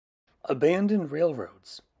Abandoned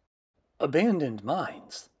railroads, abandoned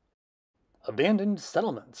mines, abandoned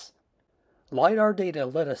settlements. LiDAR data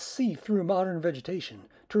let us see through modern vegetation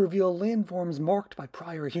to reveal landforms marked by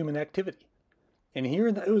prior human activity. And here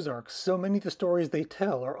in the Ozarks, so many of the stories they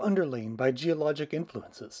tell are underlain by geologic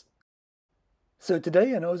influences. So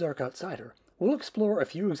today on Ozark Outsider, we'll explore a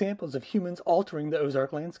few examples of humans altering the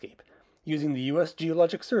Ozark landscape, using the U.S.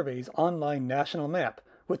 Geologic Survey's online national map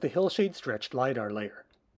with the hillshade-stretched LiDAR layer.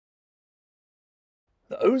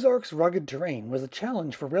 The Ozarks' rugged terrain was a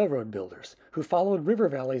challenge for railroad builders, who followed river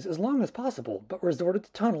valleys as long as possible but resorted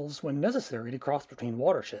to tunnels when necessary to cross between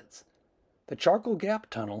watersheds. The Charcoal Gap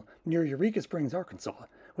Tunnel near Eureka Springs, Arkansas,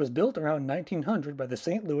 was built around 1900 by the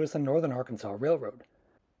St. Louis and Northern Arkansas Railroad.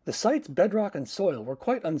 The site's bedrock and soil were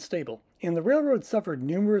quite unstable, and the railroad suffered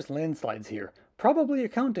numerous landslides here, probably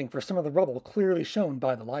accounting for some of the rubble clearly shown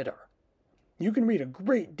by the LiDAR. You can read a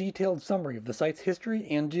great detailed summary of the site's history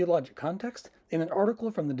and geologic context in an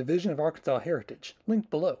article from the Division of Arkansas Heritage,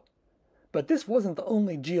 linked below. But this wasn't the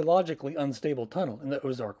only geologically unstable tunnel in the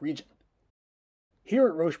Ozark region. Here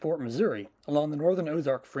at Rocheport, Missouri, along the northern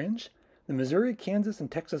Ozark fringe, the Missouri, Kansas,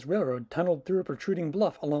 and Texas Railroad tunneled through a protruding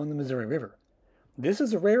bluff along the Missouri River. This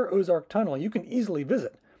is a rare Ozark tunnel you can easily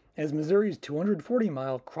visit, as Missouri's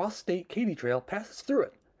 240-mile cross-state Katy Trail passes through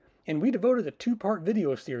it, and we devoted a two-part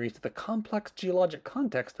video series to the complex geologic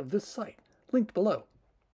context of this site, linked below.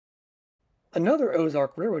 Another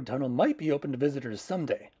Ozark Railroad tunnel might be open to visitors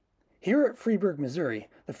someday. Here at Freeburg, Missouri,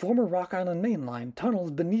 the former Rock Island Main Line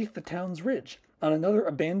tunnels beneath the town's ridge, on another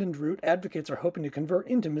abandoned route advocates are hoping to convert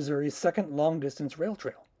into Missouri's second long-distance rail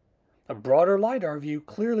trail. A broader LiDAR view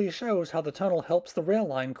clearly shows how the tunnel helps the rail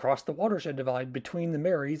line cross the watershed divide between the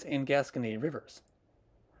Marys and Gasconade rivers.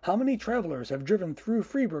 How many travelers have driven through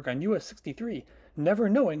Freeburg on US 63, never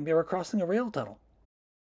knowing they were crossing a rail tunnel?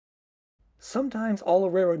 Sometimes all a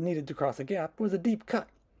railroad needed to cross a gap was a deep cut,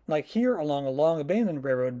 like here along a long abandoned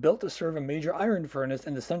railroad built to serve a major iron furnace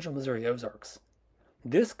in the central Missouri Ozarks.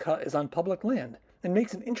 This cut is on public land and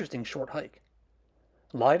makes an interesting short hike.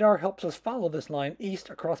 LiDAR helps us follow this line east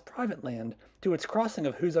across private land to its crossing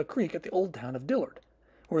of Huza Creek at the old town of Dillard,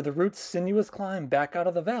 where the route's sinuous climb back out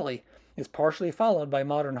of the valley is partially followed by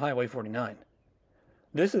modern Highway 49.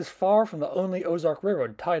 This is far from the only Ozark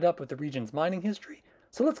Railroad tied up with the region's mining history,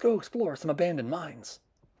 so let's go explore some abandoned mines.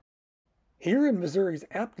 Here in Missouri's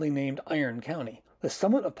aptly named Iron County, the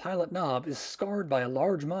summit of Pilot Knob is scarred by a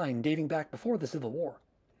large mine dating back before the Civil War.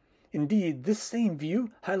 Indeed, this same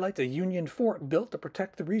view highlights a Union fort built to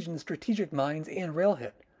protect the region's strategic mines and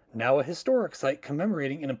railhead, now a historic site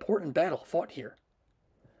commemorating an important battle fought here.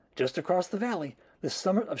 Just across the valley, the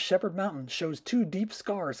summit of Shepherd Mountain shows two deep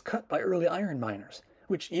scars cut by early iron miners,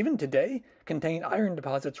 which even today contain iron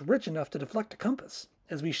deposits rich enough to deflect a compass,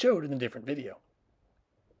 as we showed in a different video.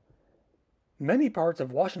 Many parts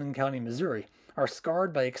of Washington County, Missouri, are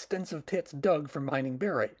scarred by extensive pits dug for mining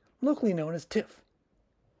barite, locally known as TIFF.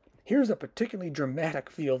 Here's a particularly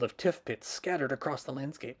dramatic field of TIFF pits scattered across the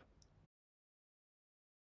landscape.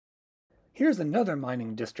 Here's another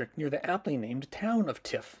mining district near the aptly named town of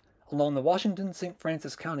TIFF, along the Washington-St.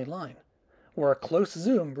 Francis County line, where a close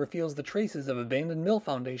zoom reveals the traces of abandoned mill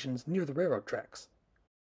foundations near the railroad tracks.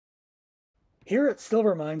 Here at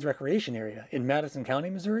Silver Mines Recreation Area in Madison County,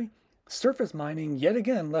 Missouri, surface mining yet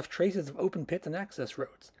again left traces of open pits and access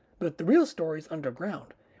roads, but the real story is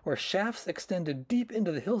underground, where shafts extended deep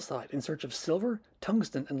into the hillside in search of silver,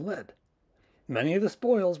 tungsten, and lead. Many of the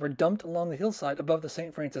spoils were dumped along the hillside above the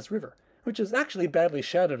St. Francis River, which is actually badly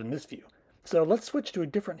shadowed in this view, so let's switch to a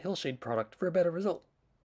different hillshade product for a better result.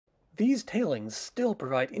 These tailings still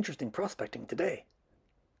provide interesting prospecting today.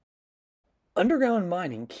 Underground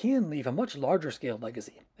mining can leave a much larger scale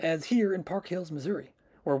legacy, as here in Park Hills, Missouri,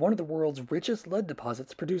 where one of the world's richest lead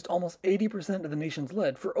deposits produced almost 80% of the nation's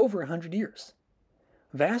lead for over 100 years.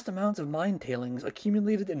 Vast amounts of mine tailings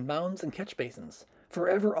accumulated in mounds and catch basins,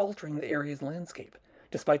 forever altering the area's landscape,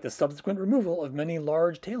 despite the subsequent removal of many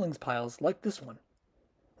large tailings piles like this one.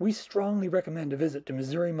 We strongly recommend a visit to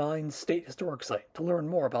Missouri Mines State Historic Site to learn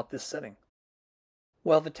more about this setting.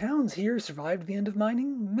 While the towns here survived the end of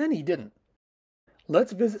mining, many didn't.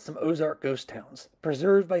 Let's visit some Ozark ghost towns,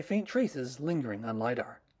 preserved by faint traces lingering on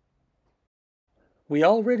LiDAR. We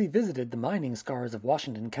already visited the mining scars of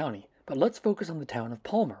Washington County, but let's focus on the town of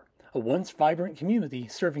Palmer, a once vibrant community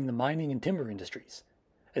serving the mining and timber industries.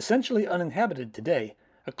 Essentially uninhabited today,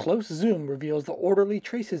 a close zoom reveals the orderly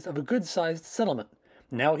traces of a good-sized settlement,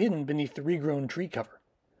 now hidden beneath the regrown tree cover.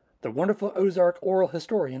 The wonderful Ozark oral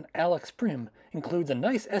historian Alex Prim includes a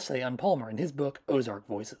nice essay on Palmer in his book Ozark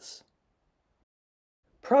Voices.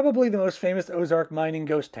 Probably the most famous Ozark mining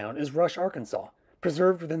ghost town is Rush, Arkansas,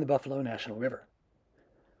 preserved within the Buffalo National River.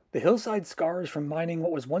 The hillside scars from mining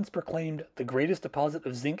what was once proclaimed the greatest deposit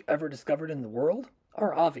of zinc ever discovered in the world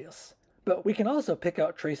are obvious, but we can also pick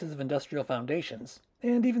out traces of industrial foundations,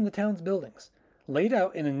 and even the town's buildings, laid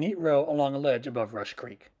out in a neat row along a ledge above Rush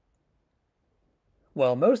Creek.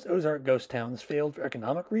 While most Ozark ghost towns failed for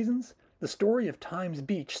economic reasons, the story of Times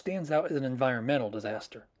Beach stands out as an environmental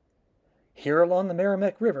disaster. Here along the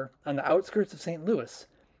Merrimack River, on the outskirts of St. Louis,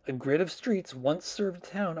 a grid of streets once served a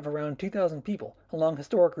town of around 2,000 people along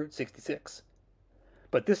historic Route 66.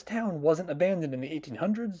 But this town wasn't abandoned in the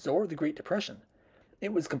 1800s or the Great Depression.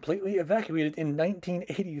 It was completely evacuated in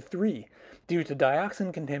 1983 due to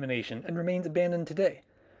dioxin contamination and remains abandoned today,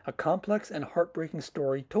 a complex and heartbreaking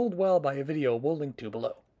story told well by a video we'll link to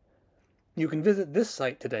below. You can visit this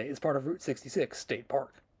site today as part of Route 66 State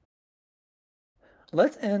Park.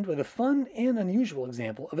 Let's end with a fun and unusual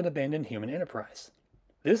example of an abandoned human enterprise.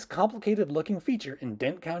 This complicated-looking feature in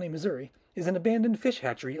Dent County, Missouri, is an abandoned fish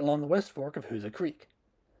hatchery along the West Fork of Hoosick Creek.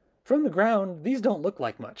 From the ground, these don't look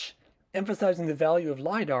like much, emphasizing the value of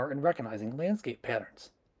lidar in recognizing landscape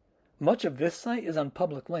patterns. Much of this site is on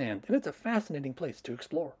public land, and it's a fascinating place to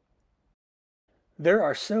explore. There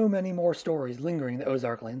are so many more stories lingering in the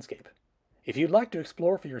Ozark landscape. If you'd like to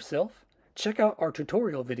explore for yourself, check out our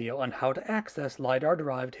tutorial video on how to access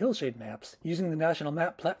lidar-derived hillshade maps using the National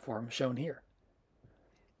Map platform shown here.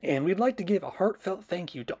 And we'd like to give a heartfelt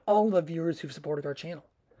thank you to all the viewers who've supported our channel,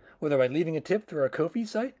 whether by leaving a tip through our Ko-fi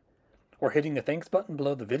site, or hitting the thanks button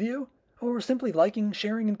below the video, or simply liking,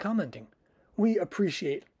 sharing, and commenting. We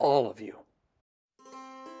appreciate all of you.